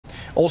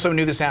Also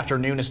new this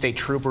afternoon, a state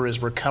trooper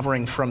is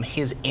recovering from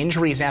his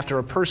injuries after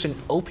a person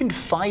opened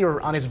fire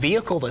on his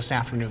vehicle this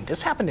afternoon.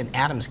 This happened in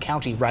Adams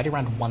County right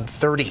around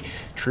 1:30.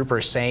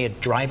 Troopers say a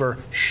driver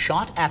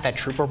shot at that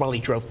trooper while he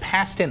drove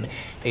past him.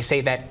 They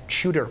say that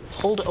shooter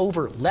pulled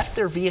over, left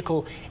their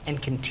vehicle,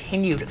 and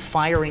continued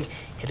firing,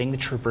 hitting the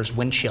trooper's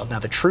windshield. Now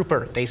the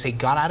trooper, they say,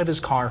 got out of his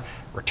car,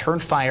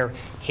 returned fire,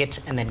 hit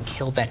and then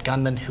killed that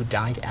gunman who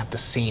died at the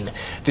scene.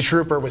 The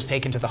trooper was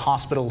taken to the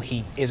hospital.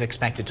 He is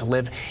expected to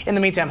live. In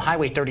the meantime,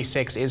 Highway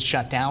 36 is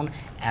shut down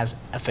as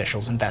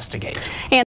officials investigate.